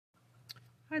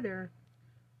Hi there.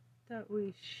 Thought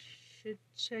we should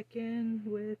check in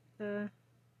with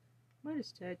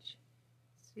Midas Touch.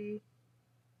 See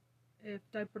if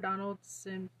Diaperdon's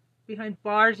behind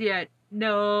bars yet.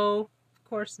 No, of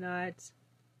course not.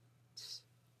 It's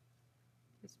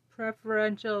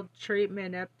preferential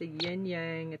treatment up the yin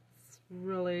yang. It's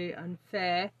really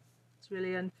unfair. It's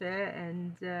really unfair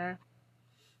and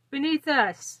beneath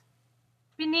us.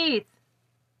 Beneath.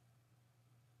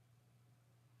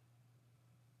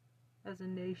 As a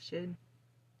nation.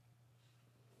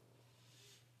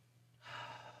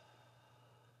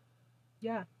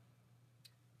 Yeah.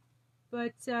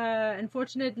 But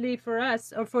unfortunately for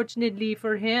us, or fortunately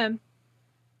for him,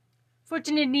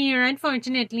 fortunately or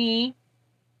unfortunately,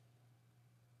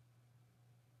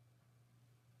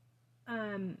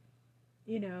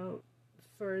 you know,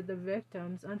 for the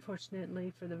victims,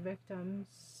 unfortunately for the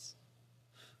victims,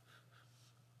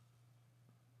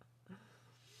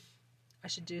 I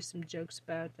should do some jokes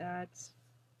about that.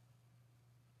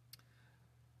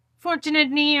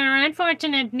 Fortunately or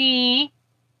unfortunately,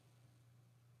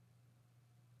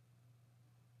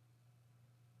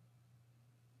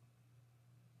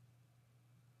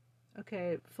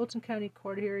 okay, Fulton County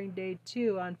Court hearing day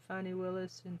 2 on Fani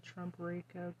Willis and Trump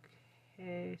RICO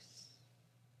case.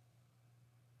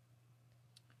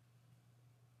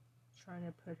 Trying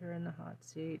to put her in the hot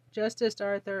seat. Justice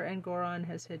Arthur Engoron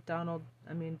has hit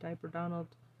Diaperdon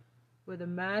with a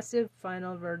massive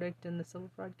final verdict in the civil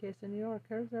fraud case in New York.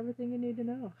 Here's everything you need to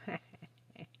know.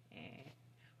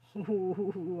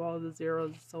 Ooh, all the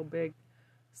zeros are so big.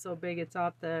 So big it's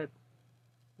off the,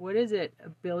 what is it,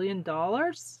 $1 billion?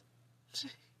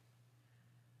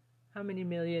 How many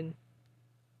million?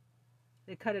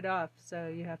 They cut it off, so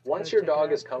you have to. Once your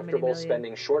dog is comfortable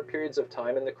spending short periods of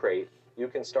time in the crate, you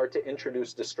can start to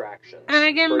introduce distractions.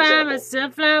 I can buy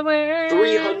myself flowers.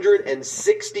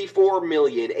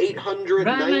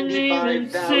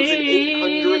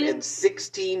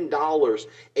 $364,895,816.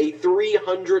 A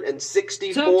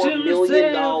 $364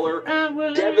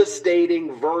 million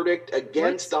devastating verdict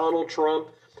against Donald Trump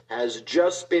has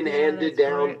just been handed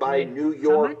down by New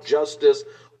York Justice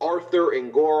Arthur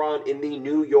Engoron in the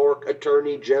New York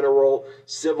Attorney General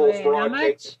civil fraud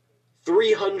case.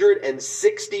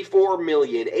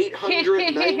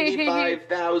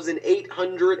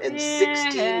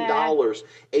 $364,895,816.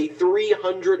 A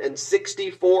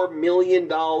 $364 million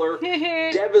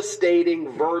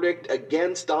devastating verdict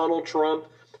against Donald Trump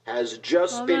has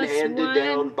just been handed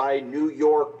down by New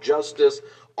York Justice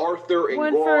Arthur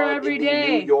Engoron in the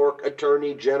New York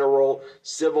Attorney General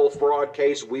civil fraud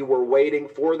case. We were waiting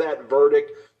for that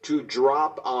verdict to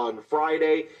drop on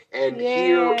Friday, and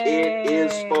here it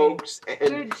is, folks,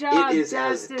 and it is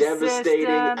as devastating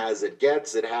as it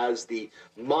gets. It has the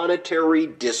monetary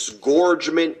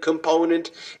disgorgement component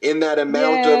in that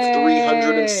amount of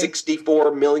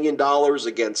 $364 million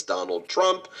against Donald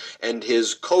Trump and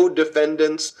his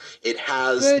co-defendants. It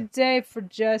has... Good day for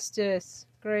justice.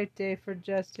 Great day for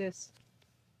justice.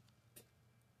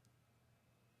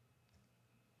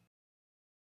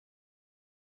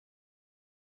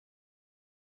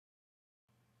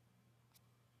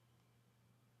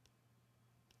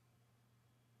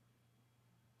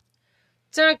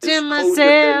 Talk to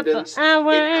myself for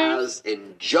hours. It has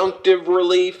injunctive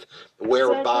relief,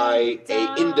 whereby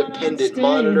an independent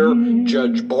monitor,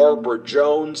 Judge Barbara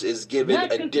Jones, is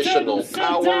given additional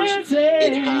powers.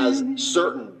 It has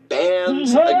certain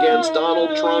bans against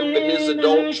Donald Trump and his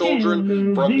adult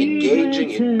children from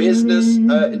engaging in business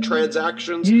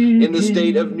transactions in the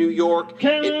state of New York.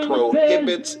 It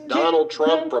prohibits Donald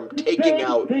Trump from taking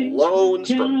out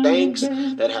loans from banks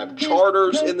that have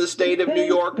charters in the state of New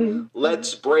York.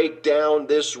 Let's break down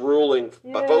this ruling,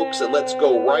 folks, and let's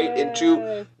go right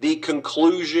into the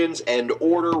conclusions and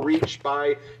order reached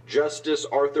by Justice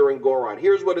Arthur Engoron.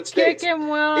 Here's what it states.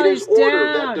 It is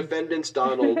ordered that defendants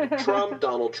Donald Trump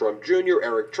Jr.,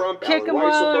 Eric Trump, Alan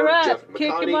Weisselberg, Jeff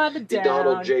McConney, the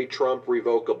Donald J. Trump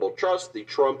Revocable Trust, the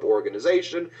Trump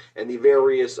Organization, and the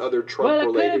various other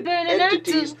Trump-related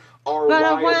entities are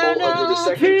liable under the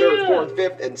 2nd, 3rd, 4th,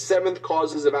 5th, and 7th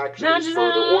causes of action. It is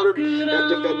further ordered that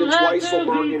defendants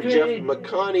Weisselberg and Jeff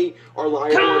McConney are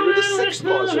liable under the 6th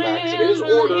cause of action. It is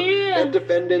ordered that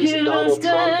defendants Donald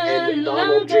Trump and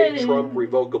Donald J. Trump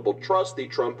Revocable Trust, the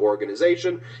Trump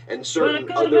Organization, and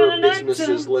certain other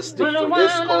businesses listed for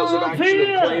this cause of action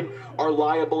and claim are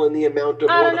liable in the amount of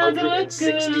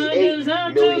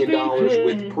 $168 million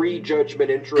with prejudgment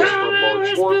interest from March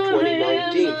 4th,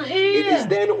 2019. It is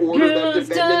then ordered order that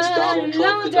defendants Donald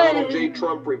Trump, the Donald J.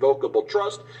 Trump Revocable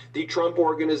Trust, the Trump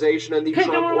Organization, and the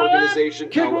Trump Organization,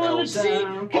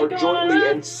 LLC, are jointly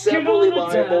and severally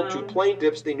liable to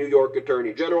plaintiffs, the New York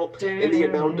Attorney General, in the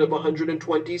amount of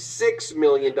 $126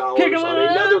 million on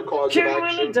another cause of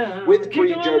action with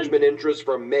prejudgment interest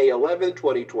from May 11,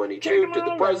 2022 to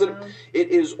the present. It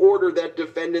is ordered that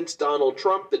defendants Donald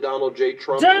Trump, the Donald J.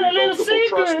 Trump Revocable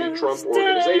Trust, the Trump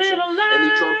Organization, and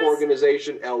the Trump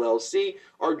Organization, LLC,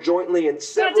 are jointly and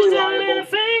severally liable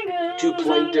to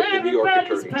plaintiff, the New York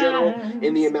Attorney General,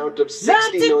 in the amount of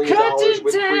 $60 million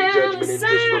with prejudgment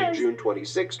interest from June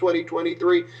 26,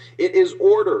 2023. It is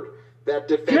ordered that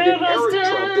defendant Eric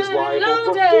Trump is liable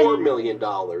for $4 million.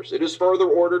 It is further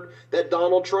ordered that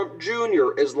Donald Trump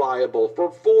Jr. is liable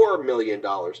for $4 million.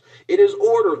 It is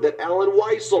ordered that Alan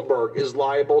Weisselberg is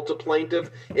liable to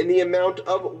plaintiff in the amount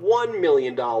of $1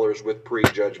 million with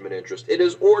prejudgment interest. It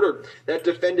is ordered that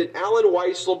defendant Alan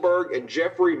Weisselberg and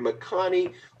Jeffrey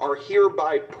McConney are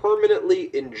hereby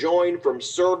permanently enjoined from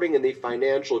serving in the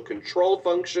financial control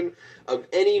function of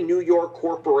any New York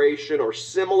corporation or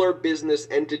similar business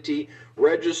entity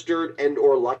registered and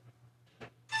or licensed.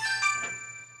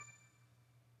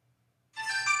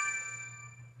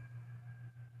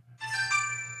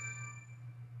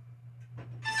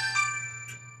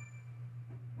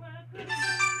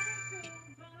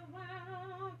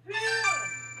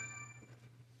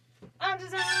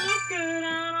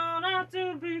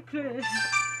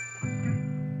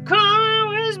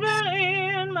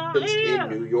 In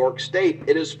New York State.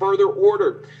 It is further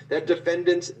ordered that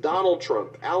defendants Donald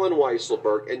Trump, Alan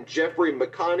Weisselberg, and Jeffrey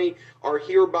McConney are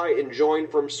hereby enjoined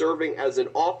from serving as an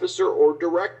officer or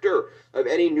director of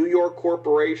any New York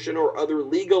corporation or other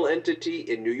legal entity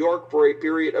in New York for a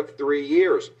period of 3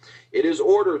 years. It is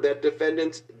ordered that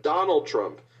defendants Donald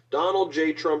Trump, Donald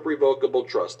J. Trump Revocable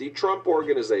Trust, the Trump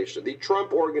Organization,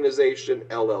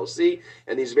 LLC,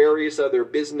 and these various other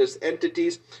business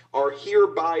entities are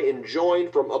hereby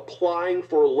enjoined from applying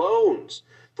for loans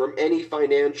from any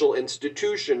financial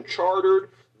institution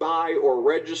chartered by or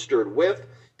registered with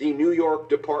the New York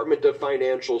Department of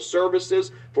Financial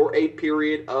Services for a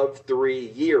period of 3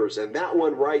 years. And that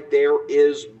one right there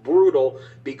is brutal,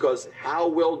 because how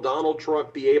will Donald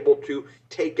Trump be able to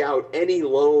take out any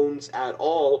loans at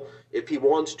all if he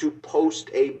wants to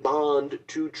post a bond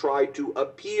to try to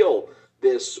appeal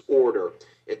this order?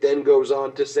 It then goes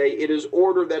on to say, it is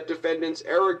ordered that defendants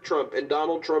Eric Trump and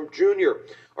Donald Trump Jr.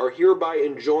 are hereby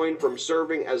enjoined from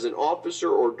serving as an officer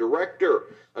or director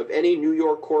of any New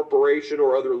York corporation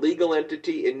or other legal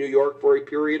entity in New York for a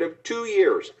period of 2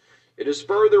 years. It is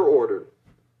further ordered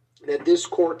that this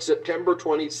court September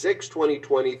 26,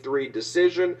 2023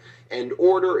 decision and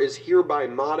order is hereby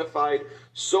modified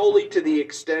solely to the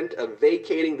extent of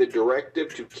vacating the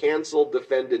directive to cancel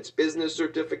defendants' business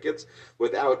certificates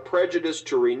without prejudice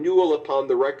to renewal upon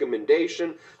the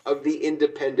recommendation of the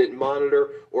independent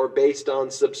monitor or based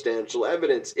on substantial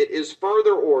evidence. It is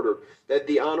further ordered that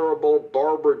the Honorable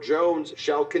Barbara Jones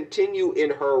shall continue in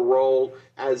her role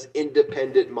as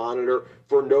independent monitor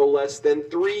for no less than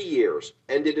 3 years.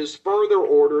 And it is further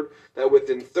ordered that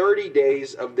within 30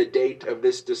 days of the date of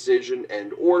this decision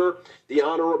and order, the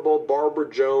Honorable Barbara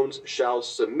Jones shall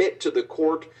submit to the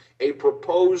court a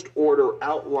proposed order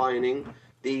outlining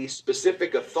the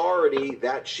specific authority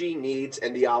that she needs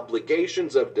and the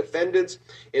obligations of defendants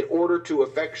in order to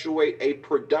effectuate a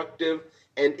productive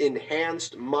and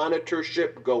enhanced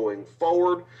monitorship going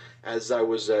forward. As I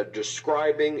was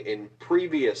describing in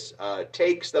previous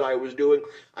takes that I was doing,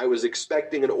 I was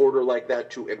expecting an order like that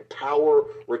to empower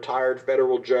retired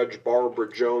federal judge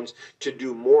Barbara Jones to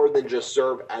do more than just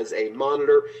serve as a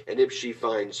monitor, and if she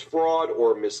finds fraud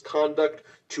or misconduct,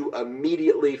 to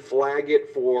immediately flag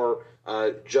it for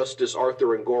Justice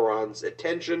Arthur Engoron's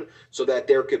attention so that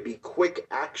there could be quick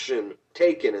action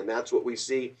taken, and that's what we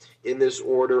see in this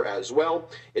order as well.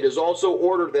 It is also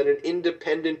ordered that an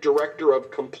independent director of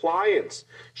compliance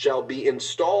shall be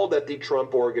installed at the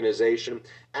Trump Organization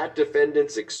at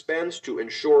defendants' expense to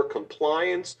ensure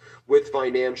compliance with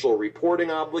financial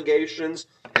reporting obligations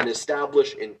and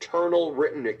establish internal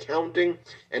written accounting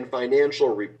and financial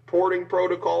reporting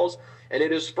protocols. And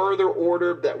it is further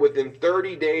ordered that within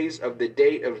 30 days of the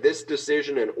date of this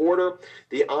decision and order,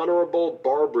 the Honorable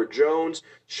Barbara Jones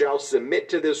shall submit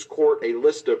to this court a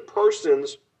list of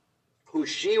persons who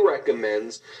she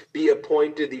recommends be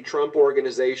appointed the Trump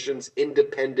Organization's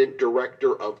independent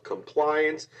director of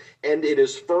compliance. And it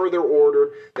is further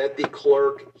ordered that the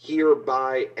clerk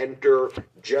hereby enter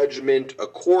judgment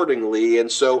accordingly.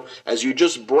 And so as you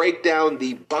just break down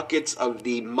the buckets of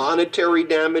the monetary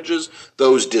damages,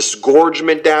 those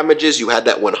disgorgement damages, you had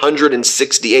that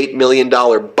 $168 million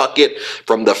bucket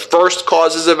from the first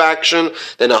causes of action,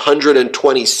 then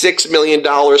 $126 million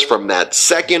from that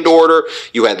second order.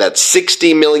 You had that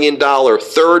 $60 million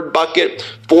third bucket,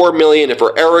 $4 million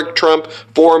for Eric Trump,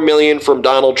 $4 million from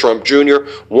Donald Trump Jr.,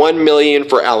 $1 million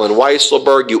for Alan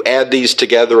Weisselberg. You add these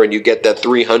together and you get that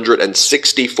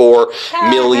 $364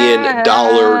 million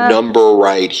number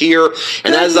right here.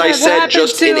 And as I said,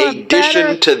 just in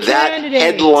addition to that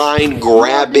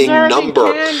headline-grabbing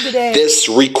number, this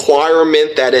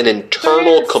requirement that an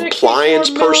internal compliance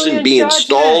person be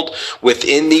installed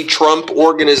within the Trump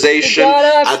organization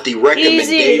at the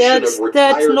recommendation of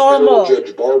retired federal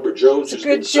Judge Barbara Jones, who's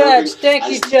been serving as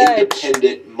the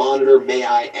independent monitor, may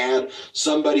I add,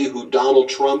 somebody who Donald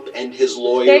Trump and his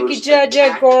lawyers attacked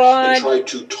and tried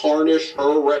to tarnish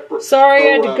her reputation. Sorry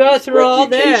I had to go through all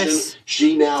this.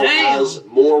 She now has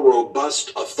more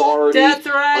robust authority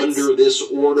under this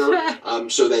order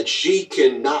so that she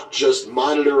can not just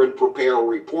monitor and prepare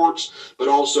reports, but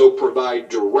also provide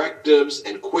directives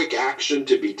and quick action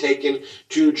to be taken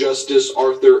to Justice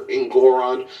Arthur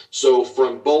Engoron. So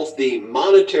from both the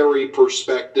monetary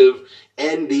perspective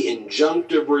and the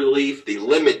injunctive relief, the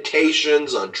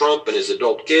limitations on Trump and his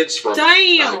adult kids from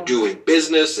doing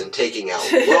business and taking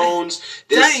out loans,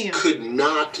 this could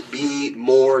not be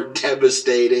more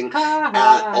devastating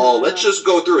at all. Let's just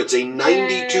go through. It's a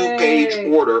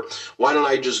 92-page order. Why don't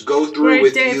I just go through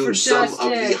with you some of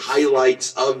the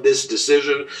highlights of this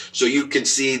decision so you can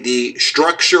see the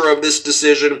structure of this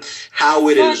decision, how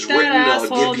it is written.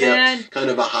 I'll give you kind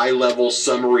of a high-level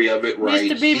summary of it right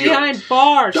Used to be here. behind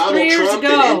bars Donald Trump and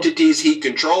entities he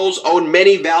controls own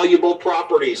many valuable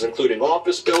properties, including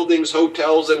office buildings,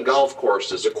 hotels, and golf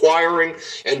courses. Acquiring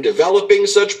and developing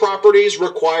such properties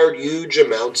required huge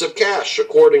amounts of cash.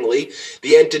 Accordingly,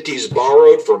 the entities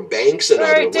borrowed from banks and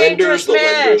other lenders. The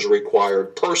lenders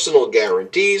required personal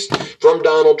guarantees from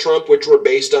Donald Trump, which were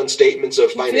based on statements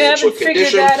of financial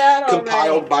condition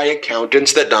compiled by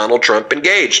accountants that Donald Trump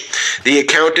engaged. The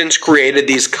accountants created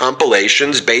these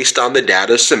compilations based on the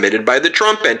data submitted by the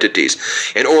Trump entities.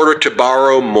 In order to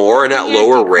borrow more and at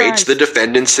lower rates, the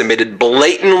defendants submitted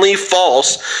blatantly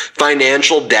false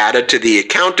financial data to the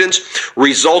accountants,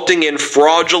 resulting in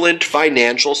fraudulent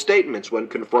financial statements. When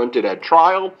confronted at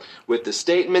trial with the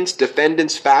statements,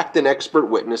 defendants, fact and expert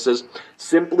witnesses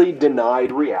simply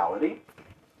denied reality,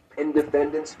 and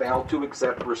defendants failed to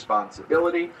accept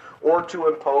responsibility or to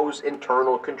impose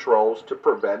internal controls to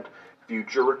prevent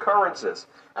future recurrences.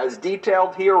 As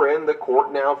detailed herein, the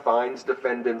court now finds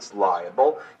defendants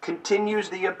liable, continues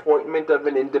the appointment of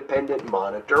an independent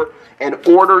monitor, and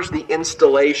orders the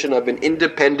installation of an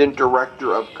independent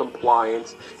director of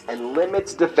compliance, and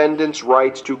limits defendants'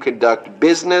 rights to conduct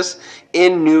business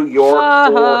in New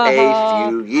York for a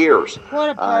few years.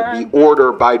 The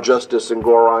order by Justice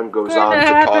Engoron goes on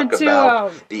to talk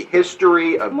about the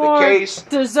history of the case,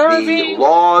 the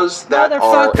laws that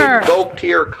are invoked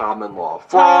here, common law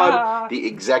fraud, the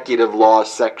executive law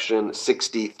section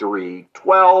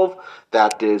 6312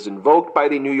 that is invoked by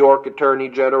the New York Attorney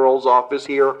General's office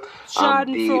here.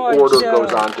 The order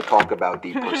goes on to talk about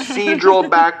the procedural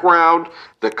background,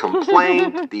 the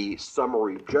complaint, the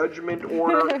summary judgment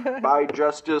order by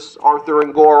Justice Arthur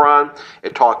Engoron.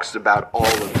 It talks about all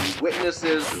of the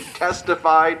witnesses who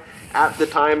testified at the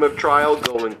time of trial,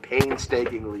 going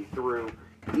painstakingly through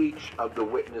each of the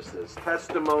witnesses'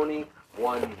 testimony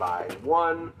one by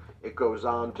one. It goes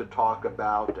on to talk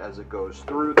about, as it goes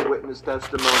through the witness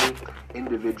testimony,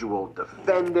 individual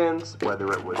defendants,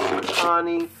 whether it was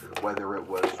Fani, whether it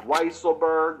was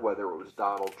Weisselberg, whether it was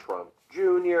Donald Trump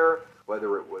Jr.,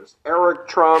 whether it was Eric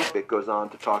Trump. It goes on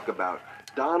to talk about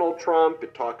Donald Trump.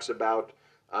 It talks about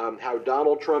how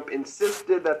Donald Trump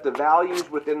insisted that the values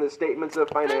within the statements of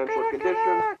financial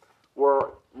condition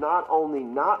were not only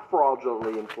not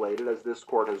fraudulently inflated, as this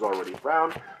court has already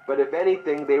found, but if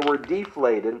anything, they were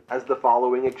deflated, as the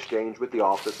following exchange with the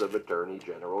Office of Attorney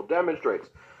General demonstrates.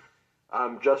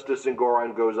 Justice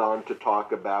Engoron goes on to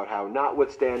talk about how,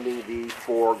 notwithstanding the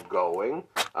foregoing,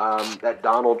 that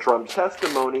Donald Trump's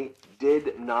testimony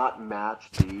did not match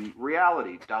the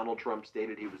reality. Donald Trump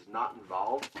stated he was not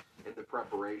involved in the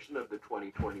preparation of the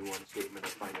 2021 Statement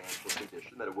of Financial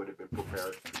Condition, that it would have been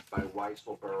prepared by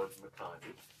Weisselberg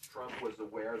McConney. Trump was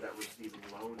aware that receiving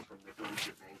loans from the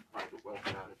Deutsche Bank Private Wealth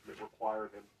Management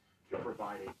required him to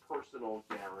provide a personal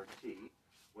guarantee.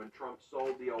 When Trump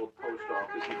sold the old post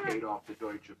office, he paid off the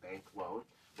Deutsche Bank loan.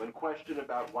 When questioned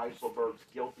about Weisselberg's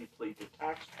guilty plea to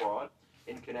tax fraud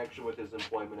in connection with his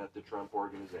employment at the Trump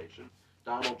Organization,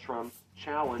 Donald Trump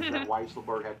challenged that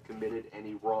Weisselberg had committed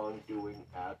any wrongdoing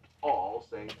at all,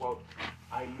 saying, quote,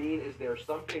 I mean, is there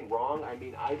something wrong? I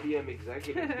mean, IBM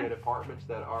executives get apartments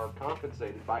that are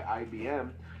compensated by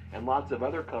IBM, and lots of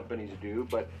other companies do,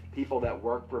 but people that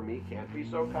work for me can't be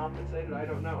so compensated? I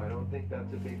don't know. I don't think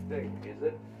that's a big thing, is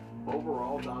it?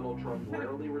 Overall, Donald Trump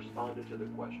rarely responded to the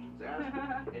questions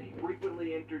asked, and he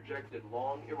frequently interjected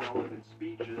long, irrelevant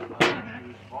speeches on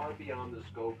issues far beyond the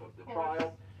scope of the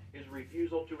trial. His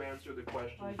refusal to answer the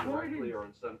questions directly or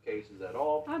in some cases at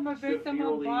all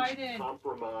severely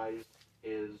compromised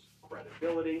his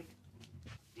credibility.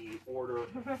 The order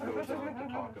goes on to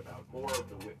talk about more of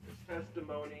the witness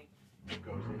testimony. It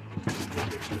goes into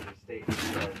specifics of the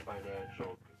statement of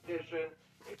financial condition.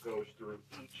 It goes through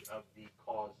each of the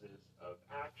causes of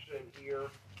action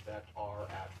here that are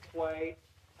at play.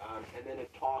 And then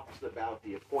it talks about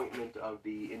the appointment of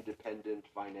the independent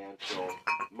financial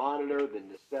monitor, the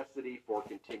necessity for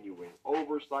continuing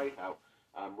oversight, how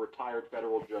retired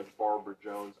federal judge Barbara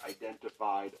Jones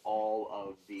identified all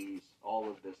of this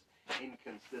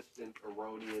inconsistent,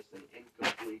 erroneous, and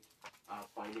incomplete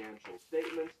financial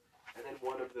statements. And then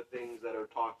one of the things that are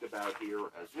talked about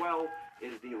here as well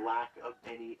is the lack of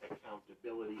any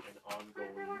accountability and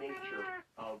ongoing nature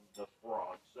of the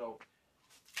fraud. So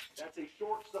that's a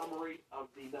short summary of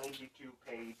the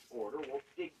 92-page order. We'll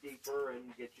dig deeper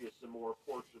and get you some more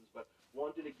portions, but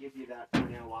wanted to give you that for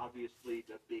now. Obviously,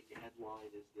 the big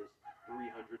headline is this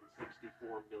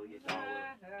 $364 million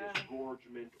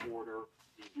disgorgement order,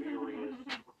 the various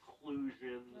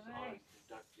preclusions on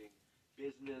conducting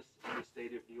business in the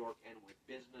state of New York and with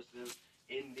businesses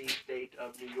in the state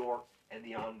of New York, and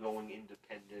the ongoing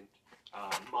independent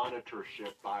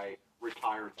monitorship by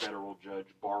retired federal judge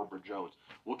Barbara Jones.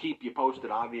 We'll keep you posted.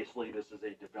 Obviously, this is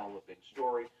a developing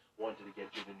story. Wanted to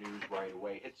get you the news right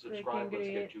away. Hit subscribe. Let's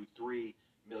get to 3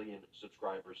 million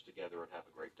subscribers together, and have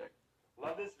a great day.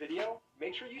 Love this video?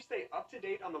 Make sure you stay up to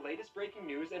date on the latest breaking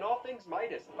news and all things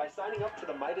Midas by signing up to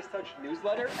the Midas Touch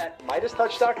newsletter at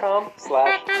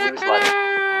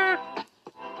MidasTouch.com/newsletter.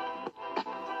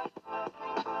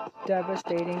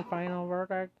 Devastating final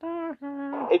verdict.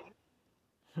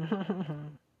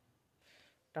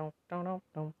 Don't.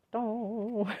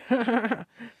 Oh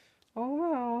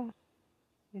well.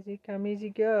 Easy come, easy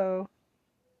go.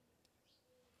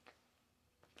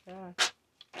 Yeah.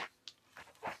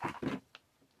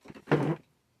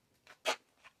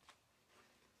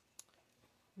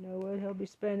 Know what he'll be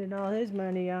spending all his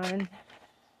money on in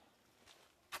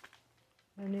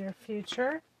the near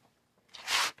future.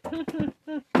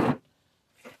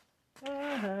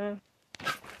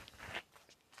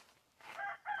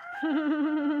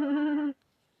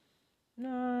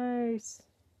 Nice.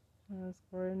 That's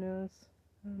great news.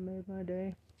 That made my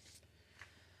day.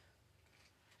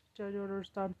 Judge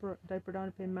orders Diaperdon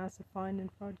to pay massive fine in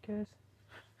fraud case.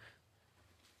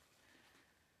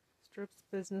 Strips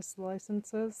business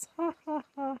licenses. Ha ha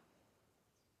ha.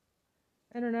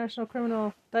 International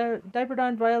criminal.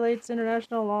 Diaperdon violates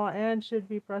international law and should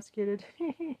be prosecuted.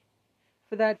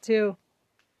 For that too.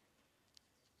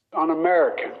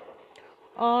 Un-American.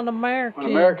 Un-American.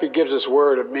 When America gives us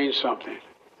word, it means something.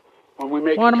 When we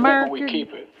make a commitment, we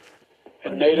keep it.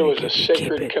 And NATO is a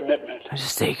sacred commitment. It's a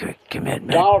sacred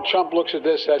commitment. Donald Trump looks at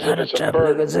this as if it's a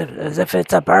burden. As if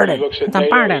it's a burden. He looks at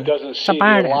NATO and he doesn't see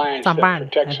the alliance that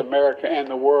protects America and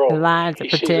the world. He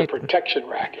sees a protection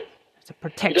racket. It's a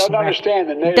protection He doesn't understand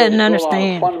that NATO is built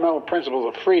on fundamental principles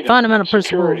of freedom,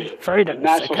 security, and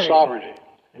national sovereignty.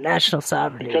 National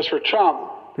sovereignty. Because for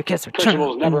Trump,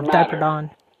 principles never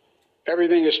matter.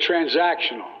 Everything is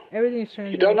transactional.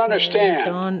 He doesn't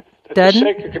understand that the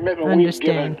sacred commitment we've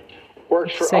given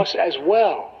works for us as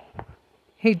well.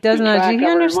 He doesn't understand. He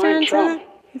understands that?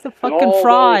 He's a fucking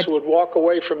fraud. Those who would walk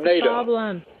away from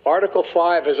NATO. Article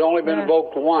 5 has only been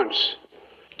invoked once.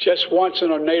 Just once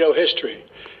in our NATO history.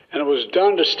 And it was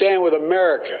done to stand with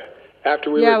America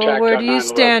after we were attacked on 9/11. Yeah, well, where do you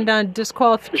stand on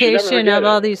disqualification of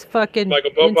all these fucking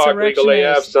Michael Popak, Legal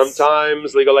AF.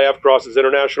 Sometimes Legal AF crosses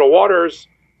international waters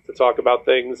to talk about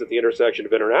things at the intersection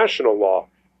of international law,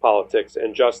 politics,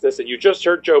 and justice. And you just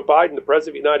heard Joe Biden, the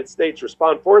President of the United States,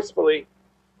 respond forcefully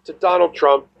to Donald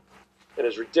Trump and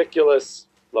his ridiculous,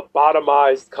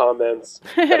 lobotomized comments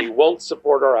that he won't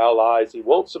support our allies, he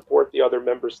won't support the other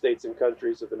member states and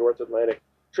countries of the North Atlantic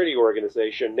Treaty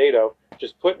Organization, NATO,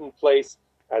 just put in place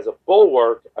as a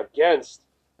bulwark against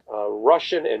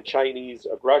Russian and Chinese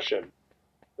aggression.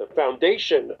 The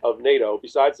foundation of NATO,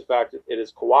 besides the fact that it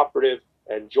is cooperative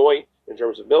and joint in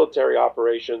terms of military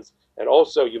operations and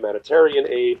also humanitarian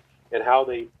aid and how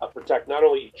they protect not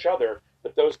only each other,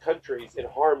 but those countries in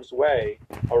harm's way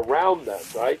around them,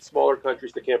 right? Smaller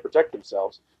countries that can't protect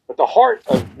themselves. But the heart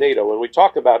of NATO, when we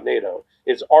talk about NATO,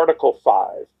 is Article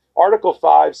 5. Article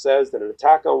 5 says that an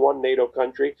attack on one NATO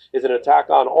country is an attack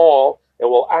on all and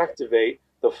will activate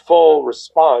the full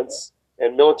response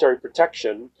and military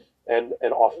protection and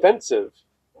offensive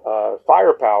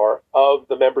firepower of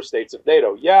the member states of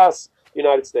NATO. Yes, the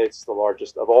United States is the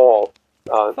largest of all.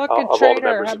 Fucking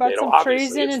traitor! How about some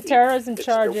treason and terrorism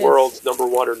charges? The world's number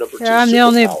one or number two. Yeah, I'm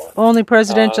the only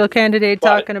presidential candidate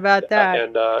talking about that.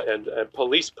 And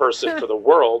police person for the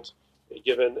world,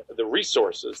 given the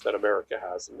resources that America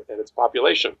has and its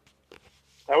population.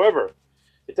 However,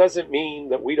 it doesn't mean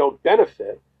that we don't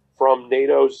benefit from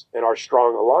NATO's and our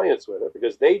strong alliance with it,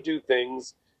 because they do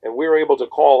things and we're able to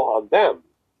call on them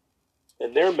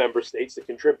and their member states to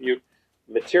contribute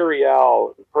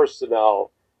material,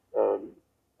 personnel,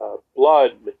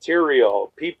 blood,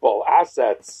 material, people,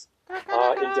 assets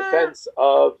in defense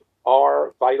of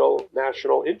our vital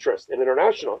national interest and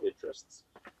international interests.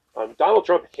 Donald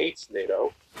Trump hates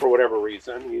NATO for whatever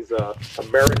reason. He's an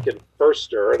American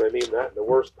firster, and I mean that in the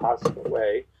worst possible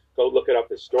way. Go look it up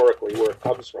historically where it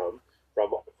comes from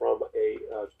a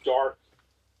dark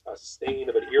stain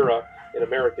of an era in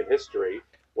American history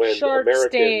when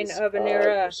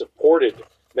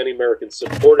many Americans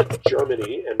supported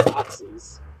Germany and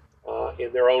Nazis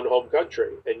in their own home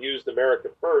country and used America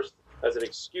first as an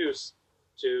excuse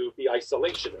to be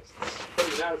isolationists.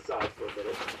 Putting that aside for a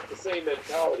minute, the same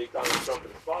mentality Donald Trump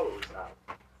and his followers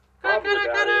have. Problem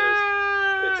with that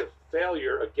is it's a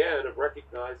failure, again, of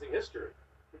recognizing history.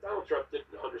 Donald Trump didn't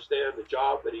understand the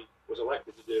job that he was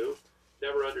elected to do,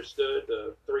 never understood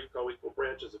the three co-equal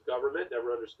branches of government,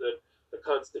 never understood the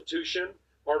Constitution,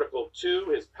 Article 2,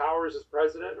 his powers as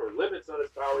president, or limits on his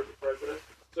powers as president.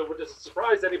 So does it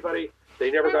surprise anybody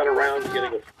they never got around to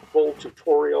getting a full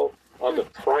tutorial on a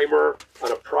primer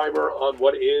on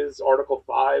what is Article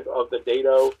 5 of the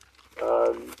NATO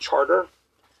Charter?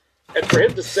 And for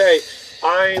him to say,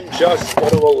 I'm just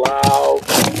going to allow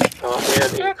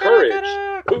and encourage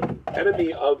Putin,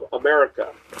 enemy of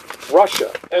America,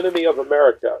 Russia, enemy of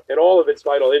America, and all of its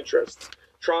vital interests,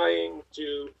 trying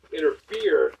to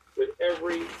interfere with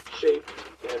every shape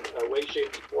and way,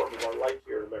 shape, and form of our life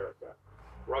here in America.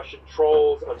 Russian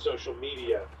trolls on social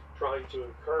media trying to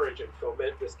encourage and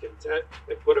foment discontent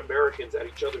and put Americans at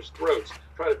each other's throats,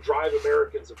 trying to drive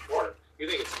Americans apart. You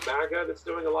think it's MAGA that's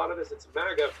doing a lot of this? It's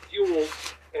MAGA fueled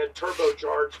and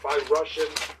turbocharged by Russian,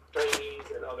 Chinese,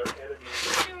 and other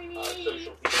enemies,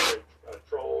 social media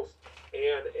trolls,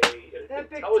 and an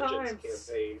intelligence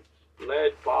campaign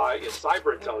led by a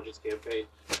cyber intelligence campaign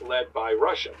led by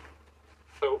Russia.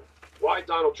 So why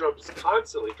Donald Trump is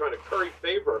constantly trying to curry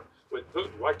favor with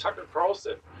Putin? Why Tucker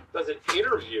Carlson does an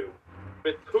interview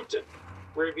with Putin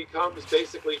where he becomes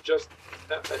basically just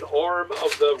an arm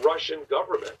of the Russian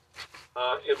government,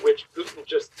 in which Putin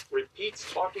just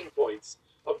repeats talking points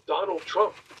of Donald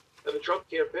Trump and the Trump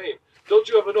campaign. Don't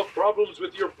you have enough problems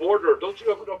with your border? Don't you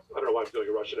have enough, I don't know why I'm doing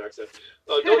a Russian accent.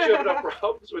 Don't you have enough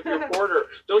problems with your border?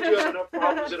 Don't you have enough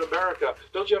problems in America?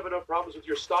 Don't you have enough problems with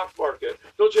your stock market?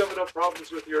 Don't you have enough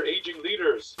problems with your aging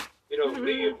leaders?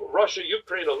 Leave Russia,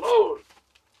 Ukraine alone.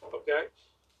 Okay?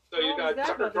 So you got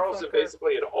Tucker Carlson,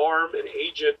 basically an arm, an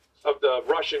agent of the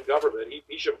Russian government.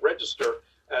 He should register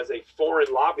as a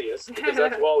foreign lobbyist because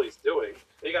that's all he's doing.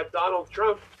 And you got Donald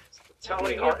Trump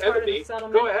telling our enemy,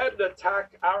 go ahead and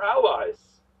attack our allies.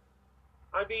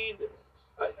 I mean,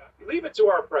 leave it to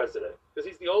our president, because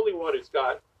he's the only one who's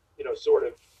got, sort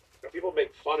of, people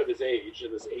make fun of his age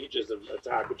and this ageism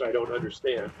attack, which I don't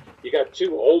understand. You got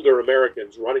two older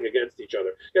Americans running against each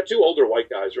other. You got two older white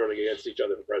guys running against each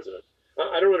other for president.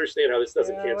 I don't understand how this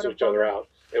doesn't cancel each other out,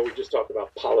 and we just talk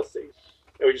about policy.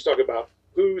 And we just talk about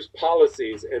whose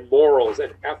policies and morals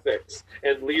and ethics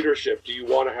and leadership do you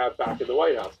want to have back in the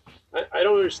White House? I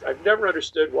don't understand. I've never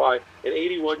understood why an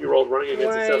 81-year-old running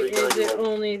against a 79-year-old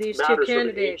only these matters two from an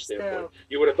age candidates, standpoint. though.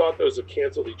 You would have thought those have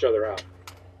canceled each other out.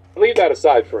 Leave that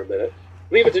aside for a minute.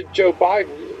 Leave it to Joe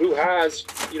Biden, who has,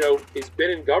 he's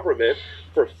been in government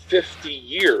for 50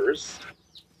 years,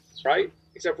 right?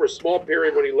 Except for a small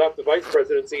period when he left the vice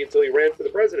presidency until he ran for the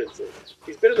presidency.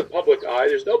 He's been in the public eye.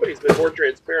 There's nobody who's been more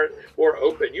transparent, more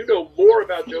open. You know more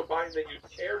about Joe Biden than you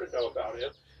care to know about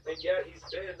him. And yet he's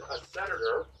been a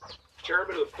senator,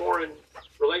 chairman of the Foreign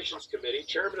Relations Committee,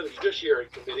 chairman of the Judiciary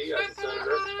Committee as a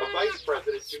senator, a vice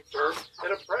president 2 terms,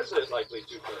 and a president likely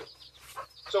 2 terms.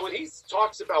 So when he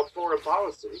talks about foreign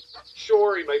policy,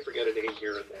 sure, he might forget a name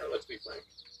here and there, let's be frank.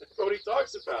 But when he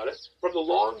talks about it from the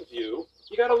long view,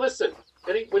 you got to listen.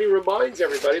 And when he reminds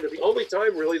everybody that the only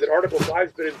time really that Article 5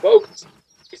 has been invoked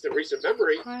least in recent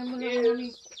memory,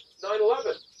 is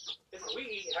 9/11. And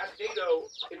we had NATO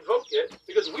invoke it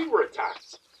because we were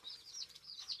attacked.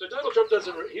 So Donald Trump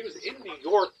he was in New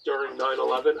York during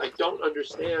 9/11. I don't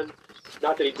understand,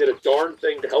 not that he did a darn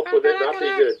thing to help with it, not that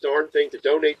he did a darn thing to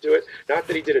donate to it, not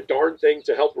that he did a darn thing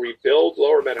to help rebuild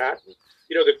Lower Manhattan.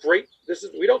 You know,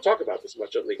 we don't talk about this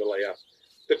much on Legal AF.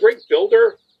 The great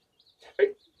builder,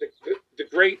 right? The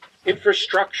great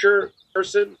infrastructure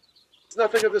person, it's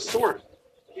nothing of the sort.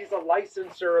 He's a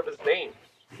licensor of his name.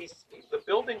 The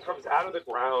building comes out of the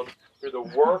ground through the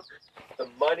work, the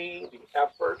money, the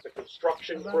effort, the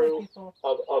construction crew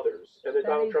of others. And then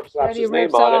Donald Trump slaps his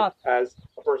name on it as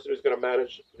a person who's going to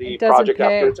manage the project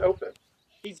after it's open.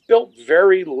 He's built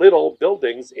very little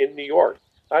buildings in New York.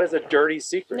 That is a dirty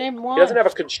secret. He doesn't have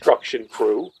a construction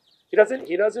crew. He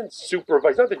doesn't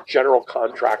supervise. He's not the general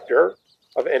contractor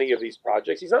of any of these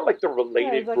projects. He's not like the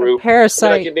related group.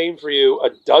 Parasite. I can name for you a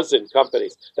dozen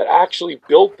companies that actually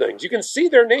build things. You can see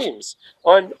their names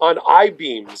on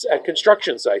I-beams at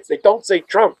construction sites. They don't say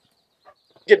Trump.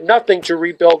 He did nothing to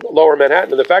rebuild Lower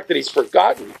Manhattan. And the fact that he's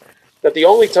forgotten that the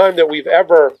only time that we've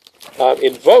ever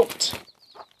invoked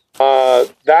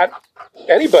that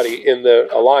anybody in the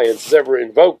alliance has ever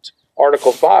invoked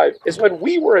Article 5 is when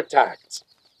we were attacked.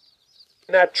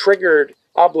 And that triggered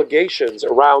obligations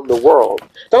around the world.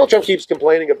 Donald Trump keeps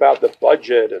complaining about the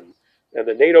budget and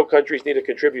the NATO countries need to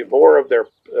contribute more of their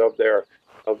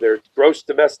gross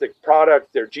domestic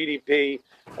product, their GDP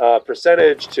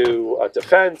percentage to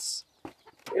defense.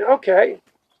 Okay,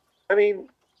 I mean,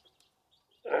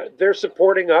 they're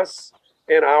supporting us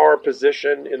in our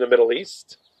position in the Middle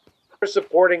East. They're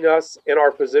supporting us in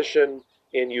our position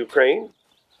in Ukraine.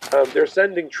 They're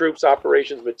sending troops,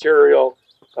 operations material,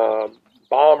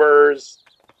 bombers,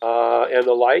 and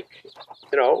the like,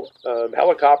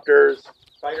 helicopters,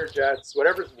 fighter jets,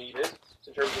 whatever's needed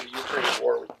in terms of the Ukraine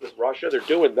war with Russia. They're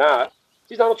doing that.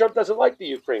 See, Donald Trump doesn't like the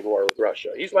Ukraine war with Russia.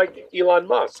 He's like Elon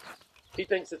Musk. He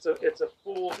thinks it's a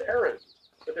fool's errand,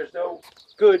 but there's no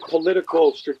good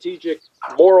political, strategic,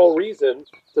 moral reason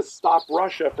to stop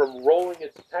Russia from rolling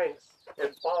its tanks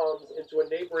and bombs into a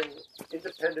neighboring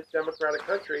independent democratic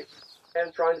country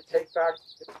and trying to take back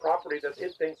its property that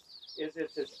it thinks is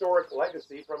its historic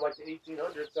legacy from like the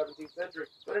 1800s, 17th century,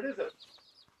 but it isn't.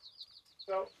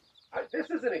 So this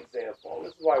is an example.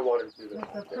 This is why I wanted to do this.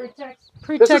 It's a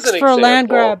pretext for a land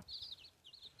grab.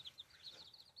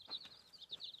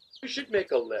 You should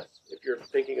make a list if you're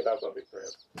thinking about voting for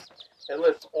him, and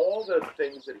list all the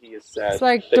things that he has said. It's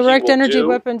like direct energy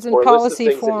weapons and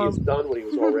policy form. That he has done when he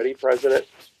was already president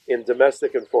in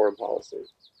domestic and foreign policy,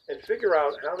 and figure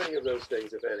out how many of those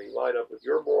things, if any, line up with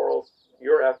your morals,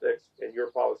 your ethics, and your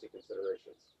policy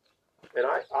considerations. And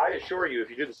I assure you,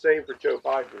 if you do the same for Joe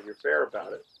Biden and you're fair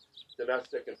about it,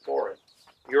 domestic and foreign,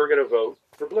 you're going to vote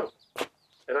for blue.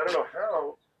 And I don't know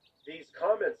how these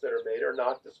comments that are made are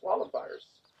not disqualifiers.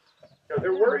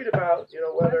 They're worried about,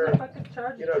 whether,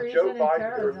 Joe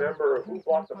Biden can remember who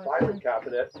bought the filing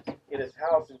cabinet in his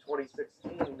house in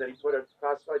 2016 that he put a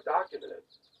classified document in.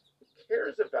 Who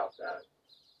cares about that?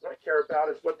 What I care about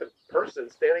is what the person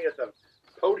standing at the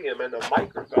podium and the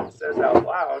microphone says out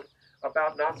loud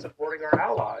about not supporting our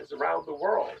allies around the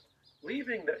world. You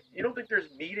don't think there's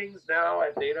meetings now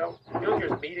at NATO? You don't think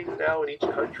there's meetings now in each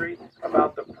country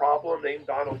about the problem named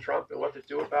Donald Trump and what to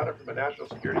do about it from a national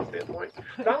security standpoint?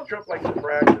 Donald Trump likes to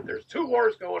brag that there's 2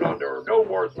 wars going on. There were no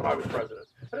wars when I was president.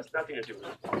 That has nothing to do with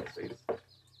his policies.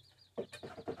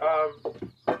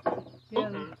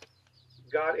 Putin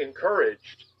got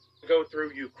encouraged to go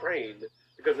through Ukraine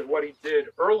because of what he did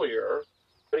earlier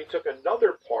when he took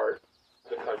another part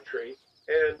of the country.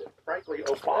 And frankly,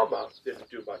 Obama didn't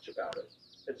do much about it.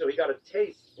 And so he got a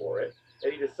taste for it,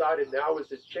 and he decided now was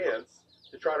his chance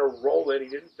to try to roll in. He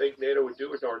didn't think NATO would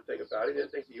do a darn thing about it. He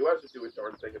didn't think the U.S. would do a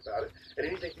darn thing about it. And he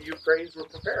didn't think the Ukrainians were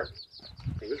prepared.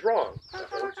 He was wrong.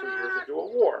 They were 2 years into a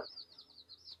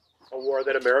war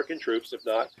that American troops have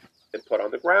not been put on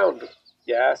the ground.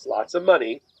 Yes, lots of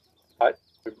money, but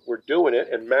we're doing it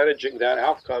and managing that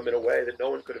outcome in a way that no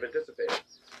one could have anticipated.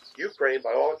 Ukraine,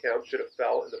 by all accounts, should have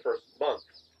fell in the first month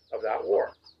of that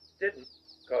war. Didn't,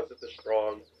 because of the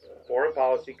strong foreign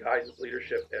policy guidance,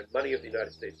 leadership, and money of the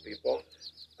United States people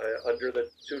under the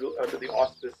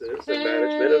auspices and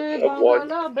management of one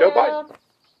Joe Biden.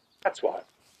 That's why.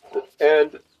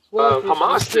 And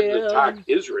Hamas didn't attack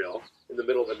Israel in the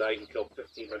middle of the night and killed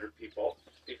 1,500 people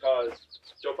because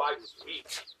Joe Biden's weak.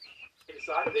 They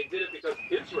decided they did it because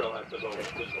Israel at the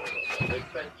moment was going on. They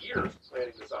spent years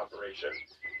planning this operation.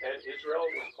 And Israel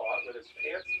was caught with his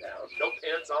pants down, no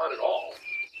pants on at all,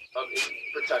 in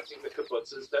protecting the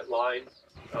kibbutzes that line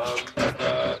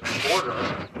the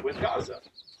border with Gaza.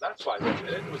 by this. And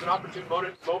it was an opportune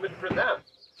moment for them.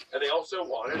 And they also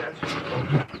wanted, as usual,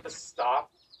 to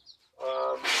stop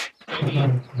any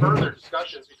further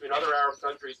discussions between other Arab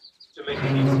countries to make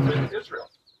peace with Israel.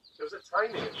 It was a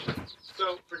timing issue.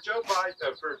 So for Joe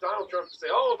Biden, for Donald Trump to say,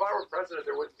 "Oh, if I were president,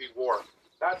 there wouldn't be war,"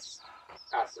 that's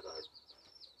asinine.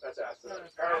 That's asinine.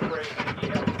 Paraphrasing, he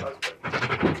had his husband,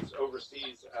 who's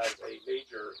overseas as a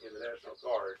major in the National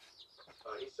Guard.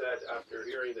 He said after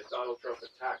hearing that Donald Trump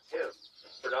attacked him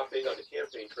for not being on the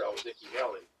campaign trail with Nikki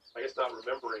Haley, I guess not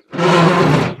remembering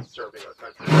that he's serving our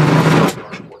country in the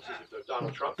armed forces. So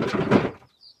Donald Trump did.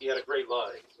 He had a great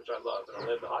line, which I love, and I'll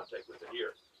end the hot take with it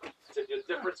here. It's the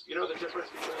difference, you know the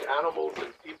difference between animals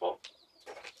and people?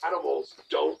 Animals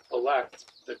don't elect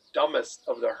the dumbest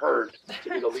of the herd to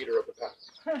be the leader of the pack.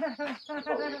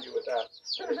 I'll leave you with that.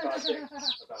 And a hot take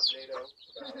about NATO,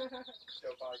 about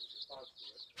Joe Biden's response to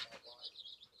it, about why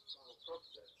Donald Trump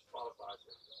said qualifies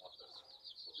him to office.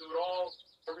 We'll do it all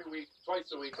every week,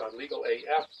 twice a week on Legal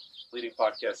AF, leading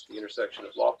podcast at the intersection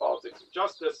of law, politics, and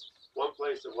justice. One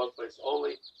place and one place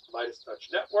only, Midas Touch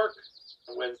Network,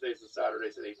 on Wednesdays and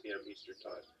Saturdays at 8 p.m. Eastern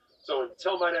Time. So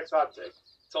until my next hot take,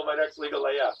 until my next Legal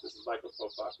AF, this is Michael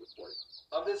Popak reporting.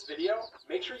 Love this video?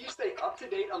 Make sure you stay up to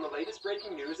date on the latest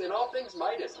breaking news and all things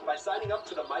Midas by signing up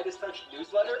to the Midas Touch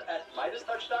newsletter at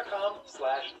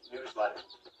MidasTouch.com/newsletter.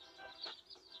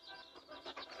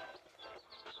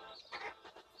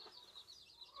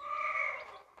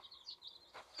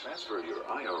 Transfer your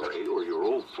IRA or your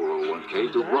old 401k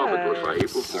to Robinhood by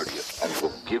April 30th, and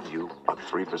we'll give you a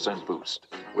 3% boost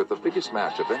with the biggest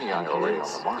match of any IRA on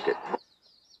the market.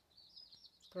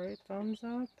 Great thumbs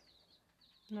up.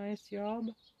 Nice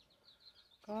job,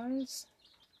 guys.